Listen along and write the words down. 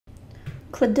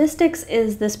Cladistics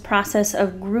is this process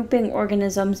of grouping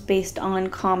organisms based on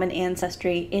common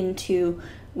ancestry into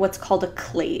what's called a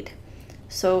clade.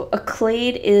 So a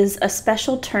clade is a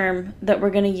special term that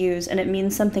we're going to use, and it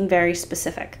means something very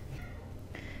specific.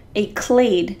 A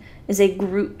clade is a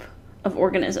group of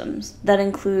organisms that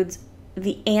includes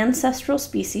the ancestral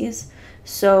species,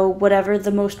 so whatever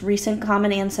the most recent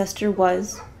common ancestor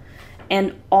was,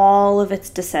 and all of its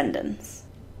descendants.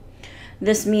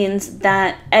 This means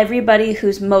that everybody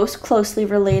who's most closely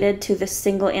related to this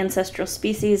single ancestral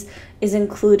species is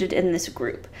included in this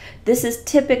group. This is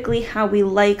typically how we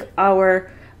like our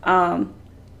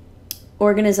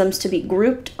organisms to be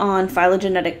grouped on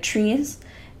phylogenetic trees,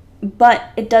 but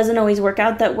it doesn't always work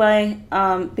out that way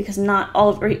because not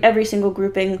every single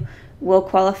grouping will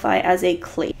qualify as a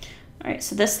clade. All right,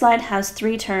 so this slide has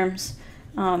three terms.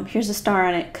 Here's a star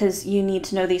on it because you need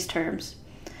to know these terms.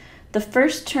 The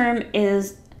first term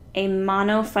is a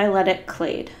monophyletic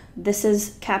clade. This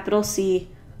is capital C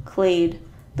clade,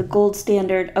 the gold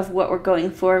standard of what we're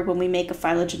going for when we make a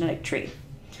phylogenetic tree.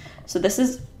 So this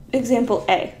is example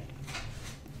A.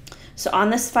 So on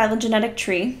this phylogenetic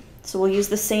tree, so we'll use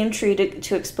the same tree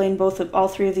to explain all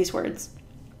three of these words.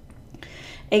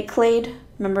 A clade,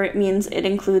 remember, it means it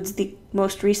includes the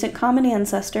most recent common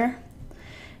ancestor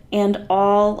and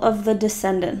all of the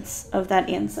descendants of that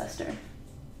ancestor.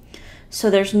 So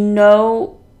there's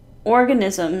no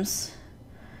organisms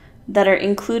that are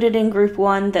included in group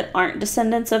 1 that aren't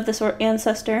descendants of this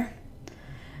ancestor,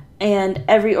 and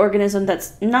every organism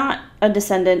that's not a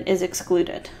descendant is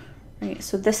excluded. Right?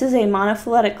 So this is a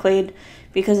monophyletic clade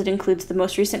because it includes the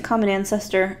most recent common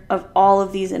ancestor of all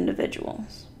of these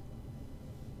individuals.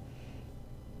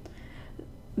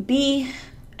 B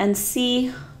and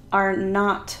C are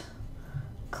not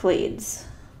clades.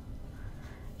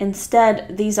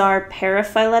 Instead, these are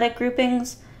paraphyletic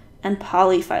groupings and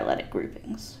polyphyletic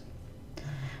groupings.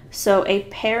 So a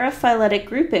paraphyletic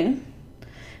grouping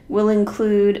will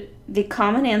include the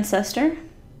common ancestor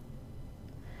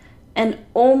and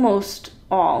almost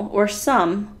all or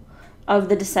some of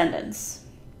the descendants.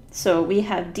 So we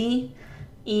have D,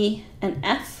 E, and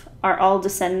F are all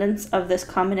descendants of this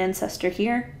common ancestor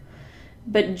here,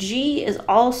 but G is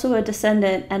also a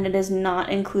descendant and it is not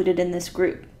included in this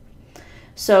group.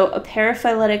 So a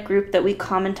paraphyletic group that we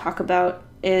commonly talk about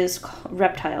is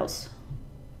reptiles.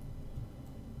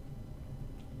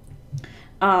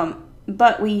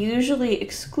 But we usually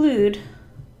exclude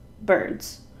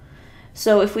birds.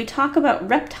 So if we talk about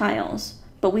reptiles,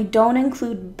 but we don't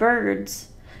include birds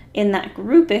in that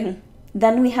grouping,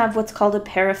 then we have what's called a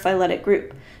paraphyletic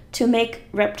group. To make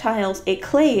reptiles a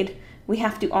clade, we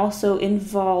have to also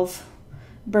involve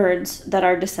birds that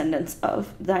are descendants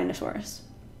of dinosaurs.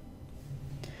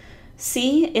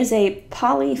 C is a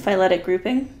polyphyletic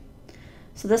grouping.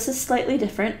 So this is slightly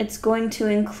different. It's going to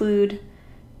include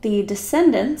the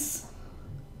descendants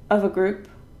of a group,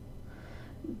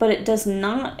 but it does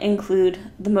not include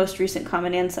the most recent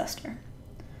common ancestor.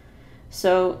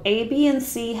 So A, B, and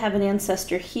C have an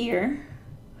ancestor here,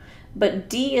 but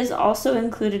D is also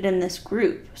included in this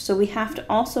group. So we have to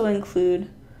also include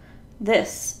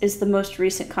this is the most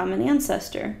recent common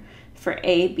ancestor for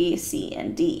A, B, C,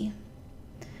 and D.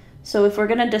 So if we're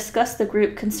going to discuss the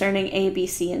group concerning A, B,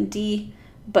 C, and D,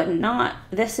 but not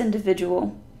this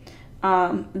individual,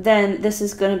 then this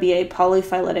is going to be a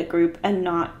polyphyletic group and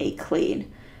not a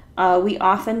clade. We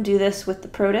often do this with the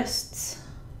protists.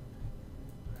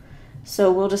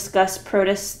 So we'll discuss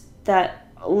protists that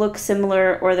look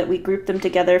similar or that we group them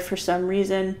together for some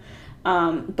reason,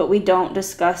 but we don't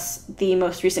discuss the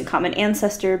most recent common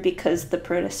ancestor because the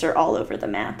protists are all over the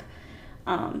map.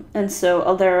 And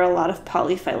so there are a lot of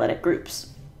polyphyletic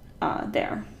groups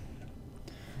there.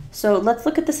 So let's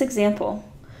look at this example.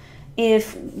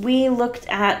 If we looked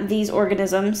at these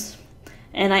organisms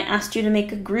and I asked you to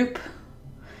make a group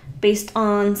based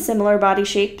on similar body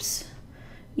shapes,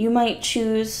 you might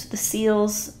choose the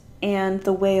seals and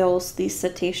the whales, these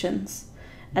cetaceans,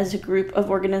 as a group of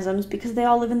organisms because they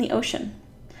all live in the ocean.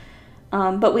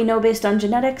 But we know based on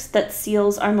genetics that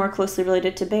seals are more closely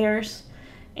related to bears,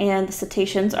 and the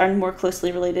cetaceans are more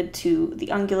closely related to the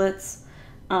ungulates,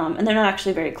 and they're not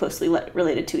actually very closely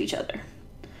related to each other.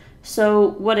 So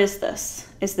what is this?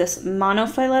 Is this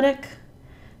monophyletic,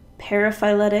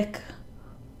 paraphyletic,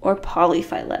 or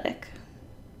polyphyletic?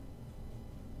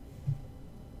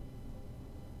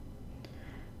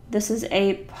 This is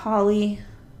a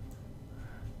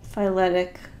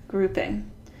polyphyletic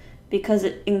grouping because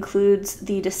it includes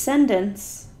the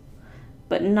descendants,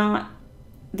 but not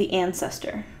the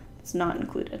ancestor. It's not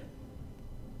included.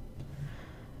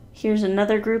 Here's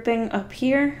another grouping up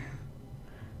here.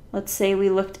 Let's say we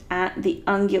looked at the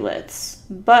ungulates,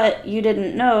 but you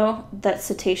didn't know that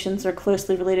cetaceans are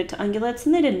closely related to ungulates,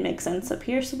 and they didn't make sense up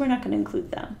here, so we're not going to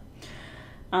include them.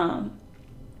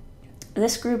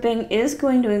 This grouping is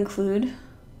going to include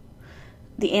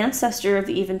the ancestor of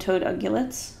the even-toed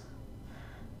ungulates,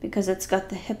 because it's got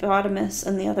the hippopotamus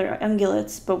and the other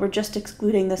ungulates, but we're just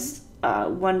excluding this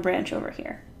one branch over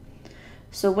here.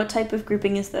 So what type of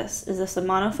grouping is this? Is this a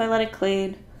monophyletic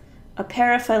clade, a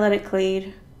paraphyletic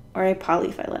clade, or a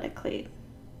polyphyletic clade?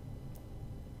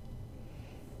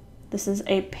 This is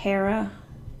a paraphyletic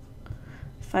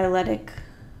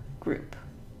group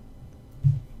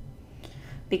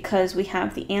because we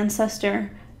have the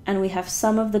ancestor and we have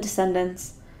some of the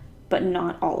descendants, but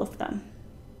not all of them.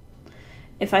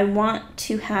 If I want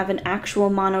to have an actual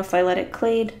monophyletic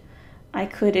clade, I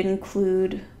could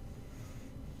include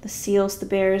the seals, the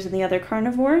bears, and the other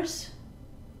carnivores.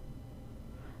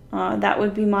 That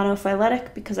would be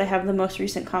monophyletic because I have the most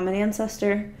recent common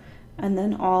ancestor and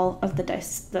then all of the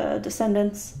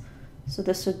descendants. So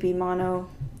this would be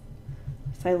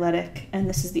monophyletic, and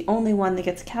this is the only one that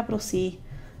gets a capital C,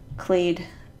 clade,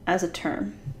 as a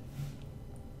term.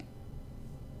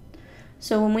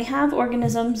 So when we have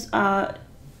organisms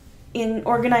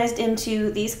organized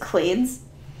into these clades,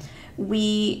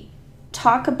 we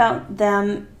talk about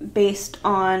them based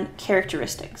on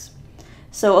characteristics.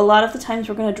 So a lot of the times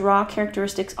we're going to draw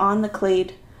characteristics on the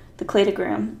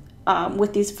cladogram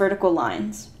with these vertical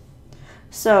lines.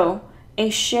 So a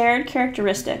shared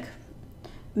characteristic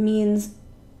means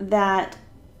that,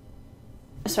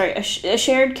 a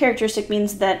shared characteristic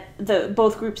means that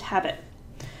both groups have it.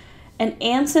 An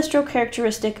ancestral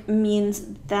characteristic means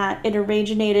that it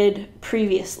originated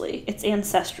previously. It's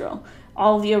ancestral.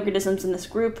 All of the organisms in this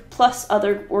group, plus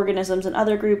other organisms in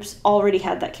other groups, already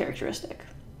had that characteristic.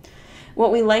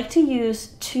 What we like to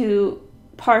use to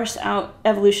parse out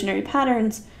evolutionary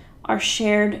patterns are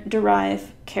shared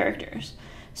derived characters.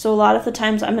 So a lot of the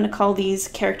times I'm going to call these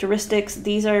characteristics.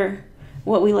 These are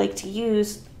what we like to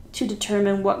use to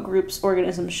determine what groups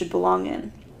organisms should belong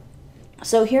in.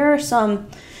 So here are some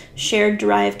shared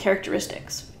derived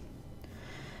characteristics.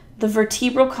 The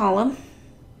vertebral column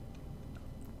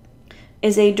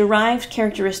is a derived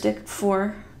characteristic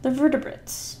for the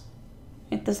vertebrates,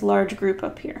 like this large group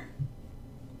up here.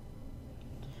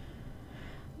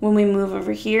 When we move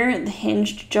over here, the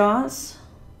hinged jaws,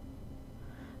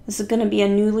 this is going to be a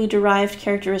newly derived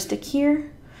characteristic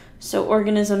here. So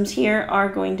organisms here are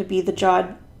going to be the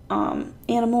jawed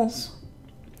animals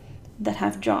that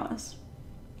have jaws.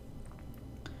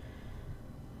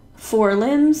 Four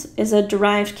limbs is a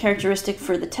derived characteristic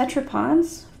for the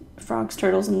tetrapods, frogs,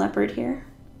 turtles, and leopard here.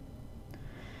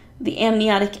 The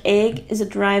amniotic egg is a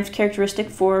derived characteristic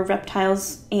for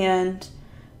reptiles and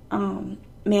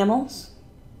mammals.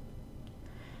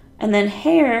 And then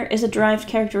hair is a derived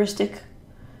characteristic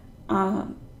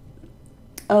of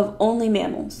only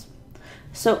mammals.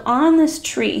 So on this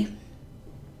tree,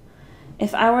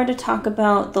 if I were to talk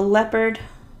about the leopard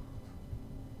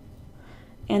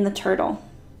and the turtle,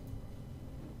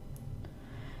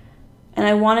 and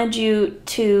I wanted you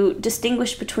to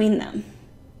distinguish between them,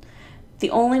 the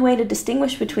only way to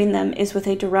distinguish between them is with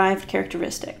a derived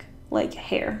characteristic, like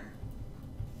hair.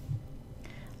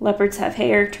 Leopards have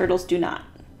hair, turtles do not.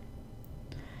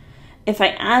 If I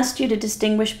asked you to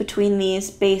distinguish between these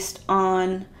based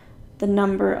on the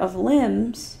number of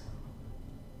limbs,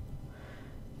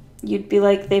 you'd be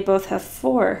like, they both have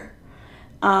 4.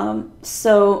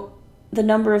 So the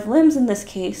number of limbs in this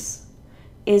case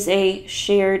is a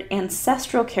shared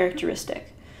ancestral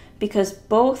characteristic because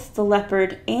both the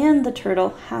leopard and the turtle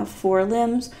have 4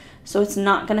 limbs, so it's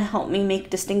not going to help me make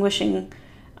distinguishing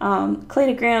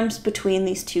cladograms between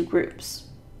these two groups.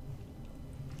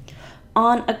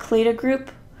 On a cladogroup,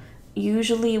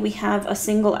 usually we have a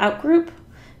single outgroup.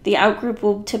 The outgroup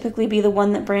will typically be the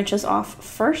one that branches off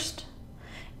first,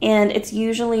 and it's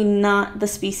usually not the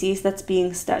species that's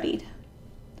being studied.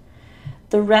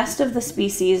 The rest of the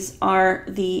species are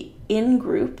the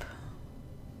in-group,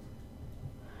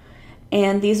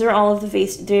 and these are all of the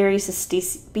various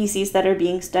species that are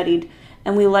being studied,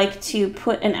 and we like to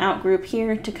put an outgroup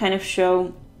here to kind of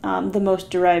show the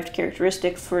most derived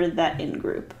characteristic for that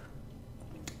in-group.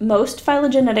 Most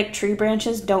phylogenetic tree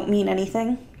branches don't mean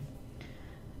anything,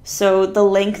 so the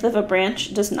length of a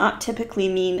branch does not typically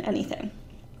mean anything.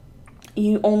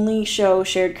 You only show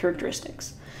shared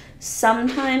characteristics.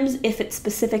 Sometimes, if it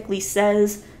specifically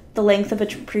says the length of a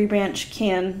tree branch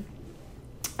can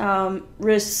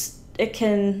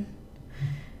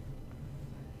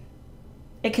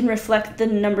reflect the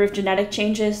number of genetic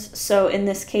changes. So in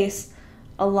this case,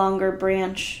 a longer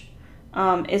branch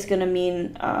is going to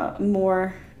mean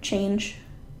more change,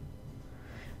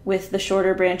 with the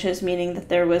shorter branches meaning that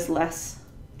there was less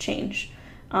change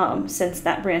since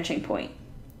that branching point.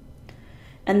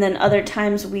 And then other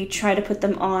times we try to put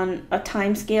them on a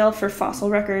time scale for fossil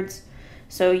records.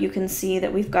 So you can see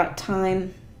that we've got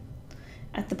time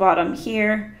at the bottom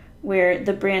here, where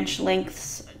the branch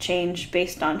lengths change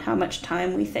based on how much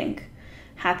time we think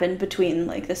happened between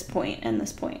like this point and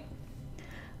this point.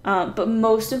 But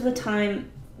most of the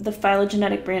time, the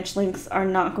phylogenetic branch lengths are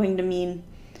not going to mean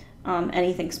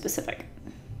anything specific.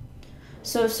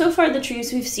 So far the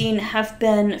trees we've seen have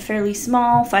been fairly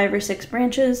small, 5 or 6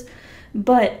 branches,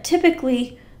 but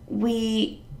typically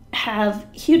we have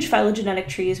huge phylogenetic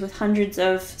trees with hundreds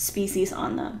of species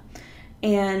on them.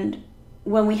 And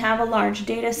when we have a large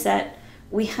data set,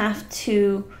 we have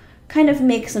to kind of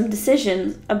make some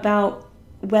decisions about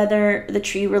whether the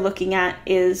tree we're looking at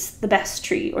is the best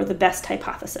tree or the best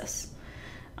hypothesis.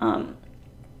 And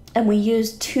we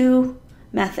use 2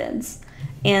 methods,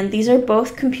 and these are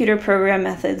both computer program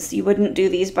methods. You wouldn't do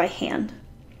these by hand.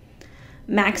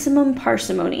 Maximum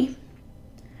parsimony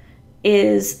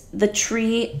is the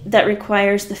tree that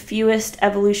requires the fewest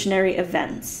evolutionary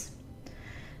events.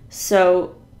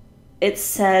 So it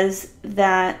says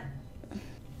that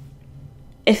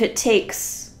if it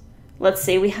takes, let's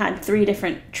say we had 3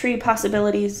 different tree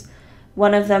possibilities,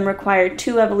 one of them required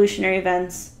 2 evolutionary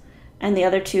events and the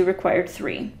other 2 required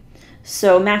 3.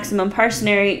 So maximum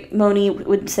parsimony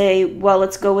would say, well,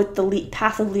 let's go with the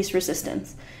path of least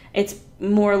resistance. It's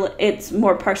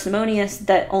more parsimonious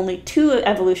that only 2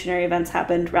 evolutionary events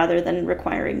happened rather than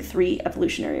requiring 3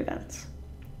 evolutionary events.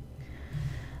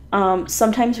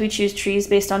 Sometimes we choose trees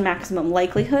based on maximum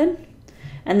likelihood,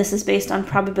 and this is based on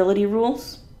probability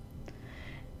rules,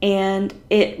 and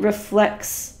it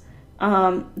reflects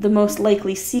the most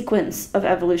likely sequence of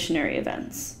evolutionary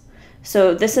events.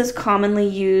 So this is commonly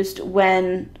used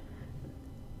when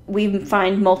we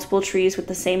find multiple trees with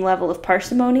the same level of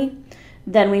parsimony.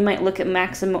 Then we might look at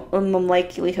maximum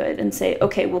likelihood and say,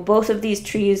 okay, well, both of these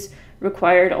trees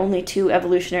required only 2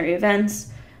 evolutionary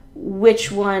events.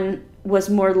 Which one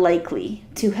was more likely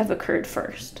to have occurred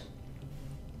first?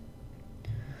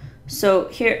 So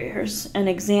here's an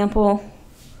example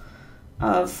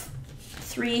of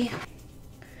 3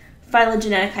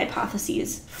 phylogenetic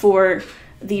hypotheses for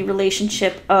the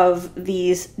relationship of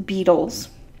these beetles.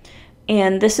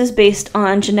 And this is based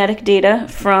on genetic data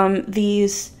from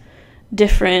these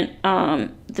different,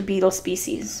 the beetle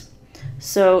species.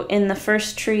 So in the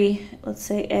first tree, let's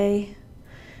say A,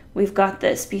 we've got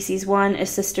that species 1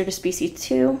 is sister to species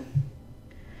 2.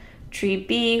 Tree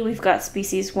B, we've got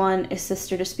species 1 is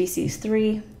sister to species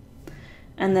 3.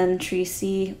 And then tree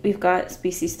C, we've got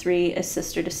species 3 is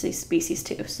sister to species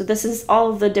 2. So this is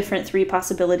all of the different 3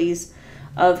 possibilities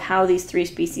of how these 3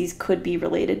 species could be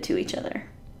related to each other.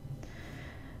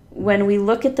 When we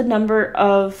look at the number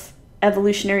of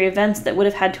evolutionary events that would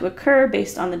have had to occur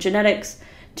based on the genetics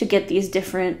to get these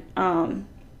different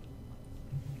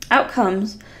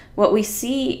outcomes, what we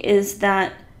see is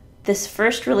that this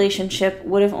first relationship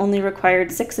would have only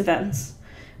required 6 events,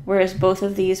 whereas both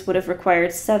of these would have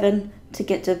required 7 to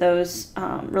get to those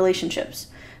relationships.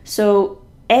 So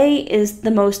A is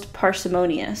the most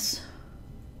parsimonious.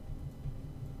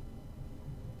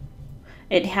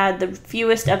 It had the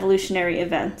fewest evolutionary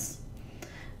events.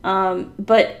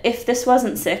 But if this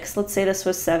wasn't 6, let's say this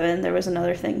was 7, there was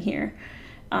another thing here.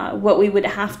 What we would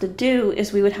have to do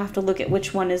is we would have to look at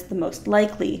which one is the most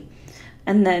likely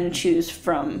and then choose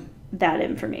from that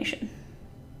information.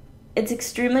 It's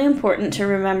extremely important to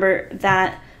remember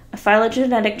that a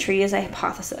phylogenetic tree is a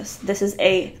hypothesis. This is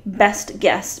a best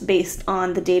guess based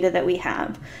on the data that we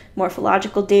have.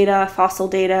 Morphological data, fossil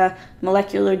data,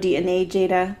 molecular DNA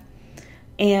data.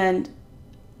 And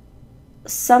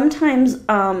sometimes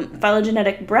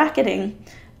phylogenetic bracketing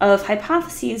of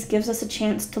hypotheses gives us a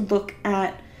chance to look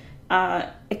at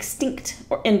extinct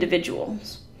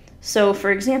individuals. So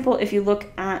for example, if you look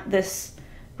at this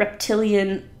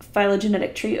reptilian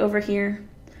phylogenetic tree over here,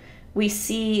 we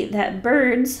see that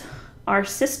birds are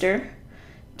sister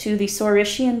to the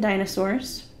Saurischian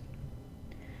dinosaurs,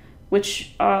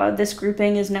 which this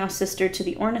grouping is now sister to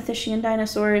the Ornithischian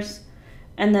dinosaurs,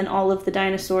 and then all of the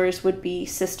dinosaurs would be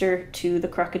sister to the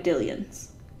crocodilians.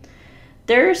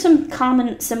 There are some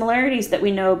common similarities that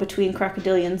we know between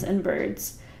crocodilians and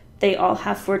birds. They all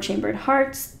have 4-chambered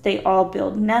hearts, they all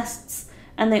build nests,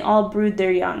 and they all brood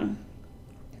their young.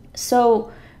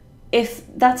 So if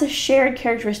that's a shared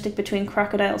characteristic between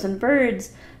crocodiles and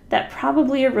birds, that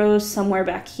probably arose somewhere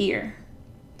back here.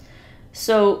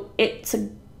 So it's a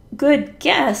good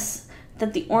guess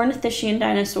that the Ornithischian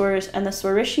dinosaurs and the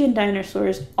Saurischian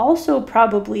dinosaurs also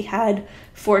probably had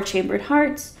four-chambered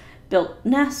hearts, built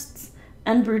nests,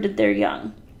 and brooded their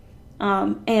young.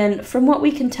 And from what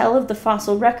we can tell of the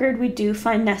fossil record, we do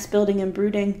find nest building and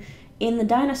brooding in the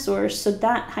dinosaurs, so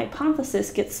that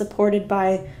hypothesis gets supported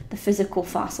by the physical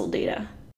fossil data.